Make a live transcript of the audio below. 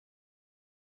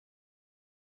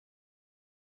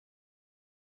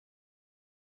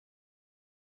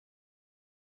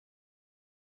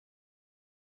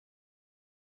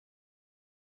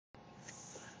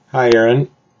Hi, Aaron.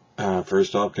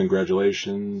 First off,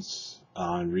 congratulations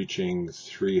on reaching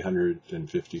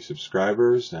 350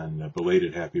 subscribers and a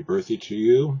belated happy birthday to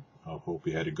you. I hope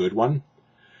you had a good one.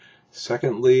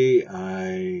 Secondly,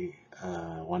 I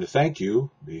want to thank you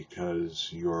because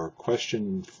your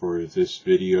question for this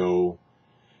video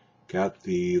got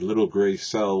the little gray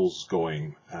cells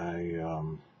going. I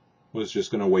was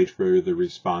just going to wait for the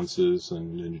responses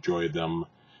and enjoy them,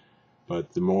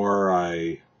 but the more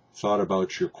I thought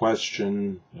about your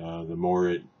question, the more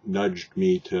it nudged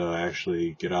me to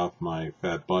actually get off my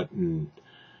fat butt and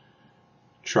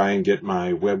try and get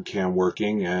my webcam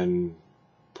working and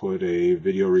put a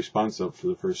video response up for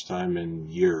the first time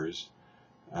in years.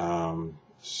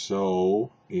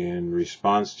 So in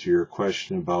response to your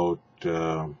question about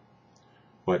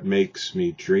what makes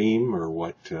me dream, or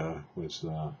what was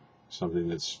something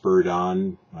that spurred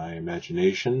on my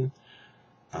imagination,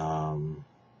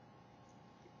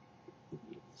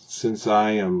 since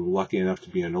I am lucky enough to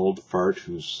be an old fart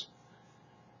who's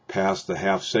past the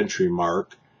half-century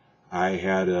mark, I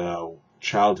had a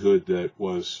childhood that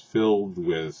was filled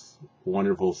with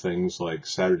wonderful things like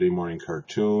Saturday morning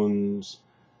cartoons,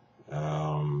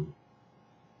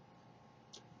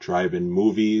 drive-in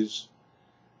movies,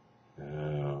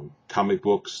 comic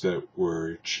books that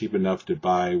were cheap enough to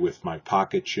buy with my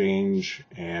pocket change,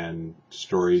 and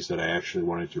stories that I actually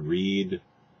wanted to read.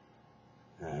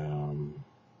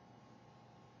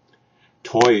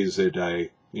 Toys that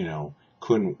I,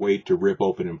 couldn't wait to rip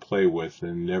open and play with,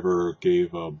 and never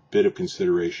gave a bit of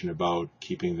consideration about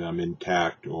keeping them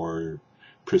intact or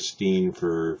pristine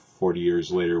for 40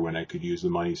 years later when I could use the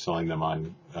money selling them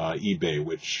on eBay,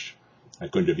 which I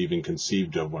couldn't have even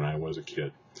conceived of when I was a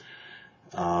kid.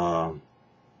 But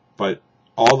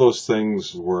all those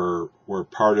things were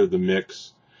part of the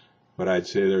mix, but I'd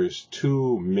say there's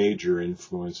two major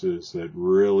influences that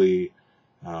really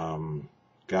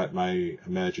got my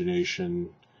imagination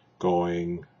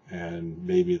going and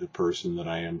made me the person that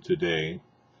I am today.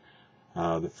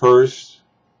 The first,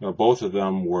 both of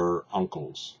them were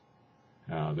uncles.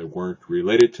 They weren't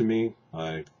related to me.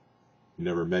 I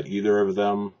never met either of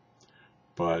them,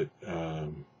 but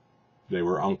they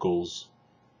were uncles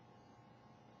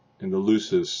in the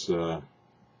loosest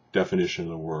definition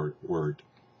of the word.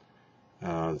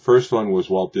 The first one was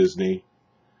Walt Disney.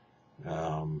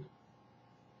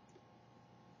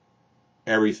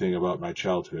 Everything about my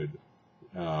childhood,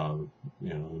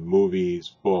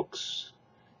 movies, books,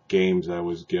 games I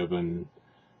was given,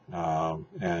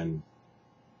 and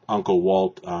Uncle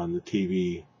Walt on the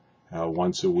TV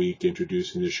once a week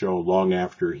introducing the show long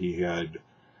after he had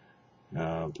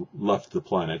left the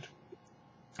planet,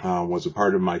 was a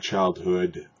part of my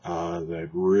childhood that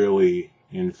really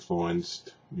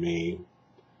influenced me,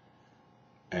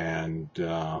 and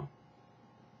to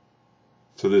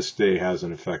this day has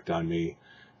an effect on me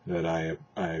that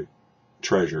I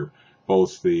treasure.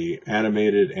 Both the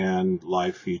animated and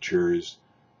live features,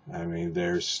 I mean,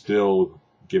 they're still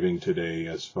giving today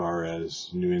as far as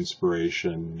new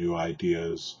inspiration, new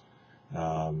ideas,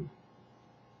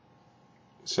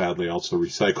 sadly also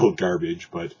recycled garbage,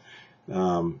 but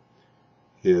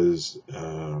his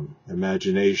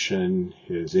imagination,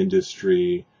 his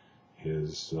industry,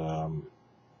 his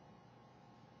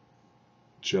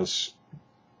just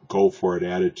go for it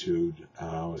attitude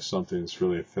was something that's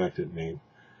really affected me.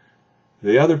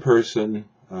 The other person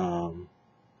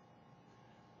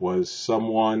was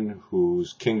someone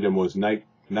whose kingdom was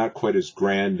not quite as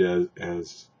grand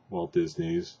as Walt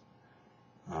Disney's,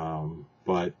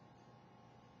 but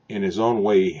in his own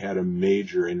way he had a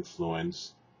major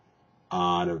influence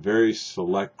on a very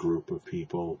select group of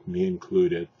people, me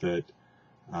included, that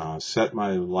set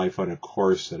my life on a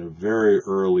course at a very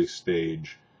early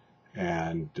stage,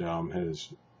 and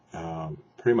has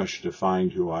pretty much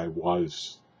defined who I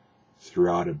was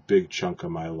throughout a big chunk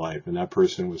of my life. And that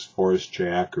person was Forrest J.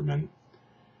 Ackerman.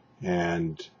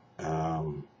 And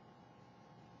for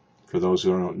those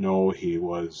who don't know, he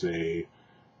was a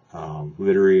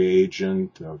literary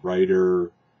agent, a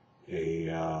writer,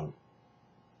 a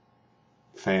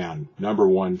number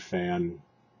one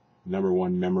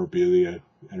memorabilia,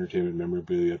 entertainment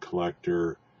memorabilia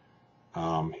collector.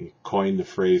 He coined the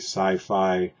phrase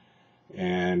sci-fi,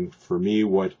 and for me,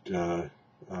 what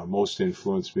most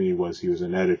influenced me was he was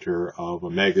an editor of a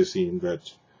magazine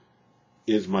that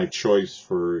is my choice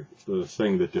for the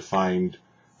thing that defined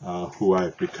who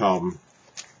I've become.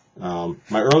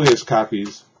 My earliest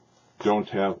copies don't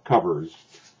have covers.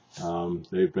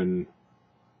 They've been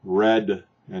read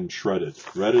and shredded.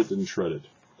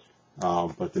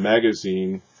 But the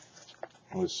magazine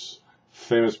was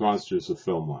Famous Monsters of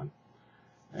Film on.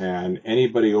 And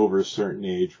anybody over a certain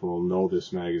age will know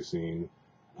this magazine.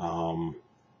 Um,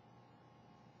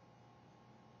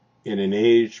 in an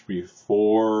age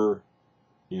before,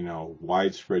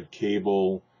 widespread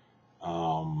cable,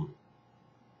 um,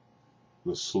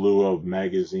 the slew of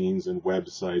magazines and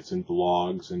websites and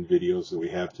blogs and videos that we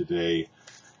have today,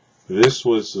 this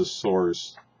was the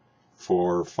source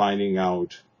for finding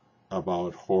out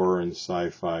about horror and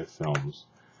sci-fi films.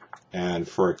 And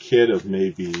for a kid of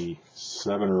maybe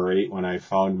 7 or 8, when I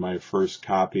found my first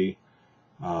copy,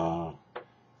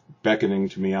 beckoning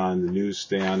to me on the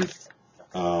newsstand,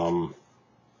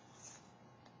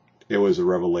 it was a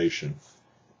revelation.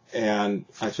 And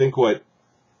I think what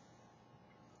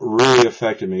really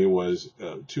affected me was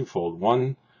twofold.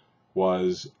 One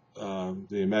was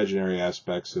the imaginary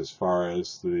aspects, as far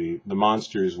as the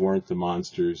monsters weren't the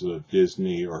monsters of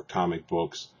Disney or comic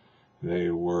books. They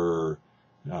were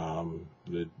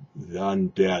the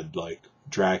undead, like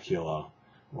Dracula,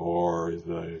 or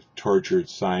the tortured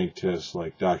scientists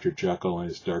like Dr. Jekyll and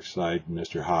his dark side,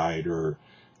 Mr. Hyde, or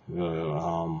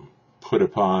the put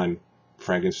upon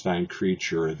Frankenstein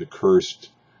creature, the cursed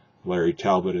Larry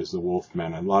Talbot as the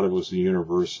Wolfman. A lot of it was the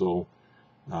Universal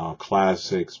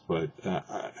classics, but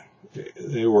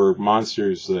they were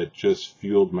monsters that just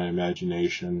fueled my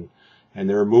imagination, and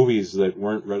there were movies that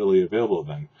weren't readily available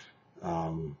then.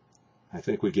 I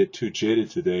think we get too jaded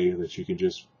today that you can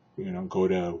just, go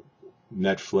to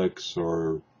Netflix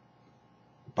or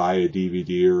buy a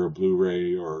DVD or a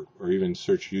Blu-ray or even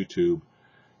search YouTube.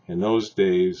 In those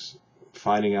days,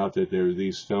 finding out that there were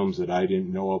these films that I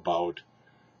didn't know about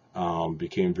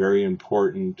became very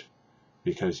important,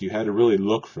 because you had to really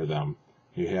look for them.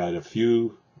 You had a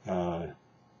few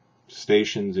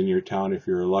stations in your town if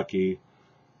you were lucky.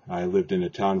 I lived in a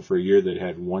town for a year that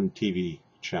had one TV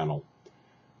channel.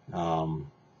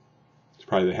 It's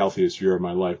probably the healthiest year of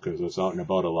my life because I was out and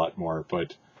about a lot more.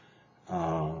 But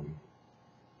the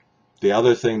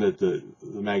other thing that the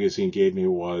magazine gave me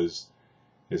was,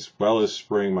 as well as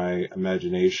spurring my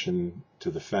imagination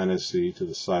to the fantasy, to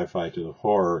the sci-fi, to the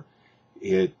horror,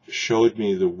 it showed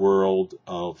me the world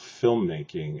of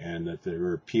filmmaking, and that there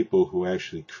were people who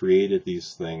actually created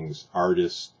these things,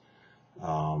 artists,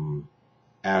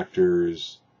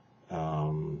 actors,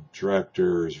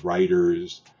 directors,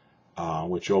 writers,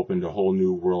 which opened a whole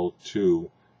new world too.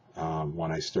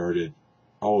 When I started,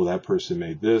 that person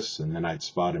made this, and then I'd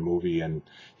spot a movie, and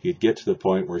you'd get to the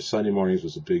point where Sunday mornings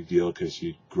was a big deal, because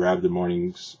you'd grab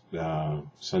the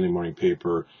Sunday morning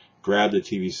paper, grab the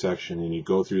TV section, and you'd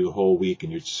go through the whole week,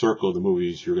 and you'd circle the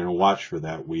movies you're going to watch for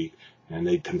that week, and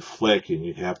they'd conflict, and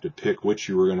you'd have to pick which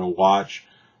you were going to watch,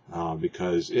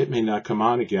 because it may not come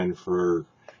on again for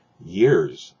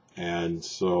years. And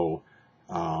so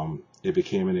it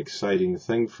became an exciting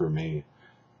thing for me.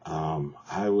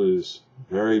 I was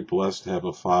very blessed to have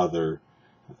a father.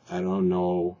 I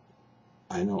know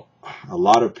a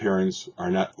lot of parents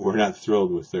were not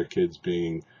thrilled with their kids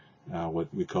being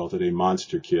what we call today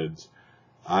monster kids.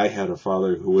 I had a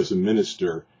father who was a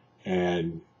minister,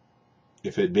 and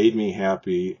if it made me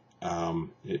happy,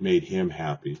 it made him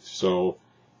happy. So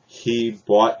he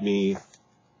bought me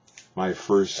my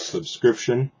first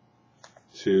subscription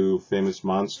to Famous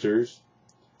Monsters.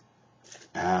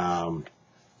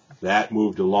 That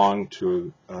moved along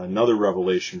to another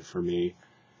revelation for me,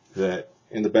 that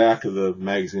in the back of the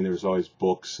magazine there was always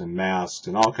books and masks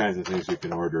and all kinds of things you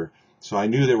can order. So I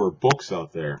knew there were books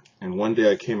out there. And one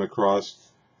day I came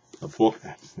across a book,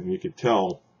 and you could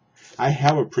tell I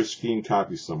have a pristine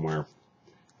copy somewhere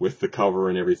with the cover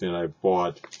and everything that I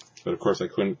bought. But of course I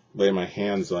couldn't lay my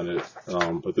hands on it.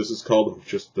 But this is called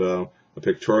just a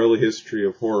pictorial history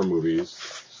of horror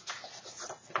movies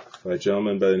by a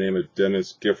gentleman by the name of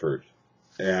Dennis Gifford.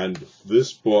 And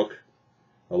this book,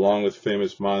 along with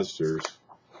Famous Monsters,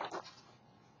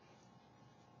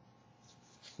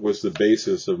 was the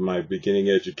basis of my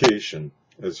beginning education,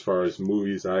 as far as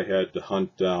movies I had to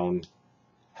hunt down,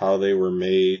 how they were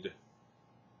made,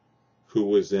 who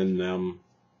was in them,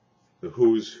 the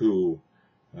who's who,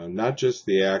 not just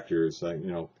the actors, like,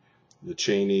 the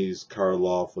Cheneys,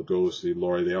 Karloff, Lugosi,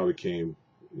 Laurie, they all became,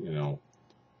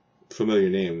 familiar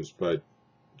names, but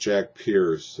Jack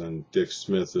Pierce and Dick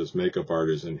Smith as makeup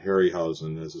artists, and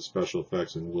Harryhausen as a special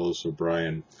effects, and Willis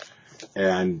O'Brien.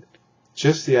 And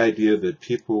just the idea that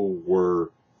people were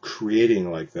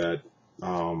creating like that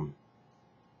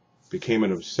became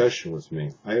an obsession with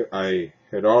me. I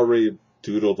had already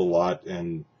doodled a lot,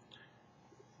 and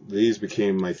these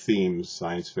became my themes: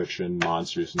 science fiction,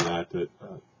 monsters, and that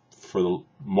for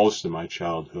most of my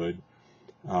childhood.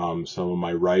 Some of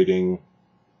my writing,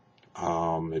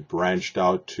 it branched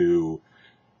out to,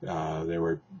 there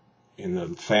were in the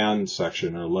fan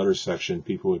section or letter section,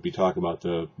 people would be talking about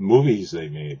the movies they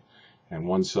made. And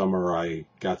one summer I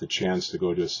got the chance to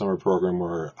go to a summer program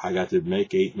where I got to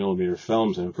make 8mm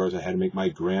films, and of course I had to make my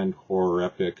grand horror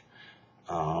epic.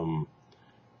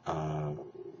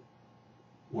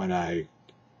 When I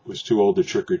was too old to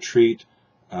trick or treat,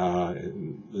 the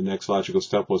next logical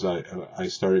step was I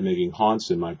started making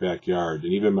haunts in my backyard.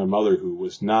 And even my mother, who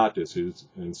was not as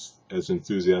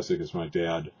enthusiastic as my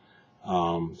dad,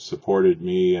 supported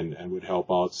me and would help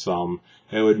out some.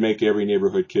 And would make every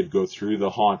neighborhood kid go through the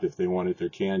haunt if they wanted their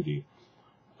candy.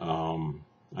 I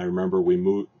remember we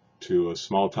moved to a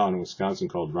small town in Wisconsin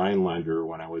called Rhinelander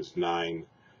when I was 9,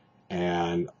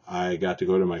 and I got to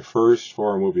go to my first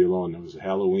horror movie alone. It was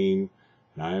Halloween,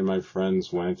 and I and my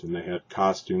friends went, and they had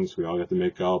costumes. We all got to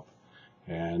make up,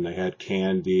 and they had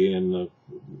candy in the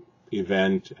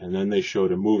event, and then they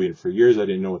showed a movie. And for years I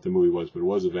didn't know what the movie was, but it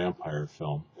was a vampire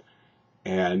film.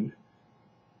 And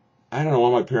I don't know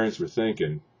what my parents were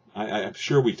thinking. I'm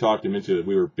sure we talked them into it.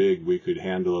 We were big. We could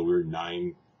handle it. We were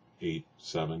 9, 8,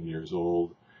 7 years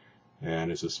old.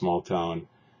 And it's a small town.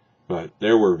 But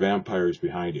there were vampires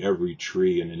behind every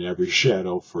tree and in every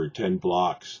shadow for 10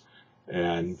 blocks.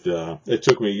 And it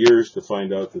took me years to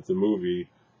find out that the movie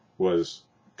was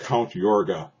Count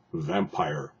Yorga,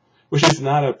 Vampire. Which is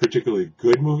not a particularly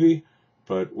good movie.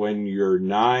 But when you're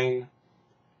 9...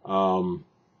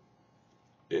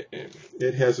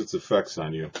 it has its effects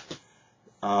on you.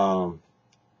 The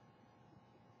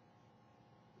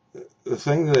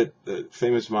thing that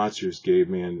Famous Monsters gave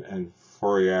me, and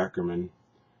Forey Ackerman,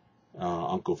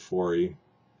 Uncle Forey,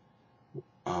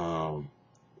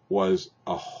 was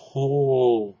a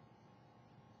whole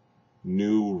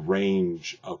new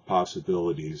range of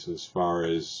possibilities as far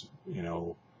as,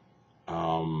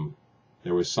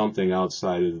 there was something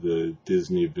outside of the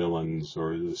Disney villains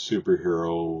or the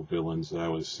superhero villains that I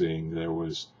was seeing. There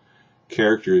was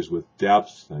characters with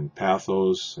depth and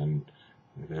pathos, and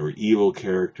there were evil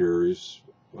characters,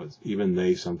 but even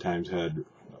they sometimes had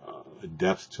a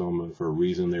depth to them for a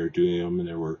reason they were doing them, and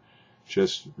there were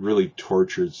just really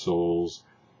tortured souls.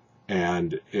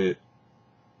 And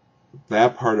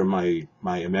that part of my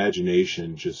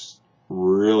imagination just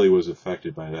really was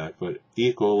affected by that, but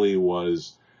equally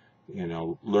was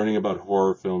learning about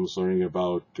horror films, learning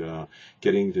about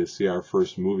getting to see our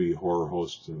first movie horror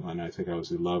host, and I think I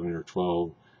was 11 or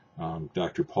 12,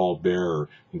 Dr. Paul Bearer,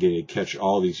 and getting to catch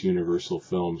all these Universal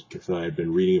films that I had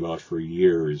been reading about for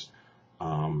years.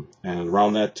 And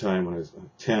around that time, when I was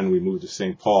 10, we moved to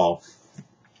St. Paul,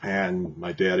 and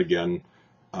my dad again,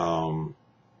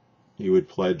 he would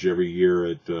pledge every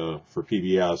year for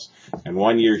PBS, and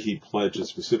one year he pledged a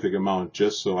specific amount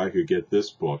just so I could get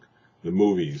this book, the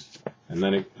movies. And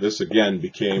then this again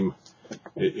became,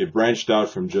 it branched out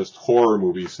from just horror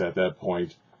movies at that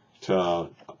point to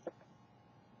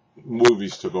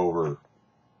movies took over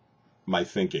my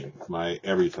thinking, my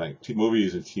everything.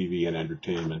 Movies and TV and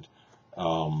entertainment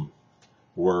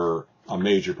were a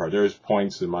major part. There was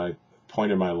point in my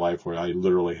life where I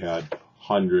literally had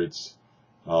hundreds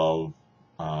of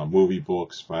movie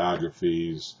books,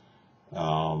 biographies,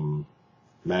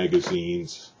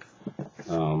 magazines.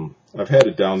 I've had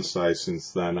to downsize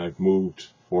since then. I've moved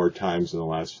 4 times in the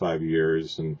last 5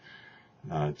 years, and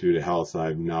due to health,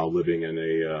 I'm now living in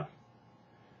a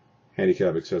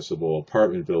handicap accessible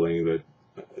apartment building that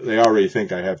they already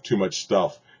think I have too much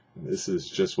stuff. This is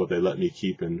just what they let me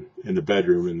keep in the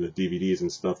bedroom, and the DVDs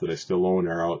and stuff that I still own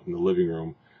are out in the living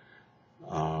room.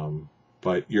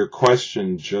 But your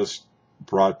question just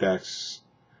brought back,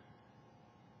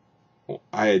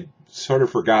 I had sort of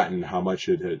forgotten how much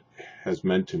it has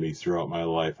meant to me throughout my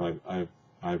life.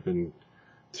 I've been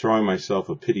throwing myself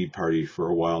a pity party for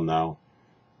a while now,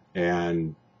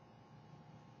 and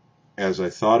as I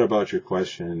thought about your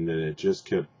question and it just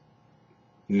kept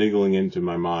niggling into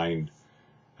my mind,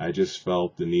 I just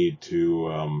felt the need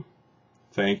to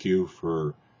thank you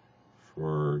for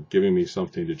giving me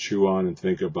something to chew on and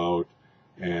think about,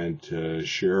 and to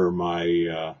share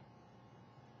my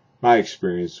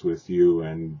experience with you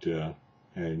and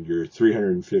your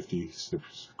 350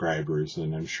 subscribers,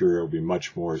 and I'm sure it'll be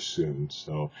much more soon.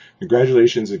 So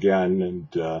congratulations again, and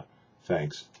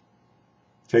thanks.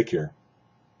 Take care.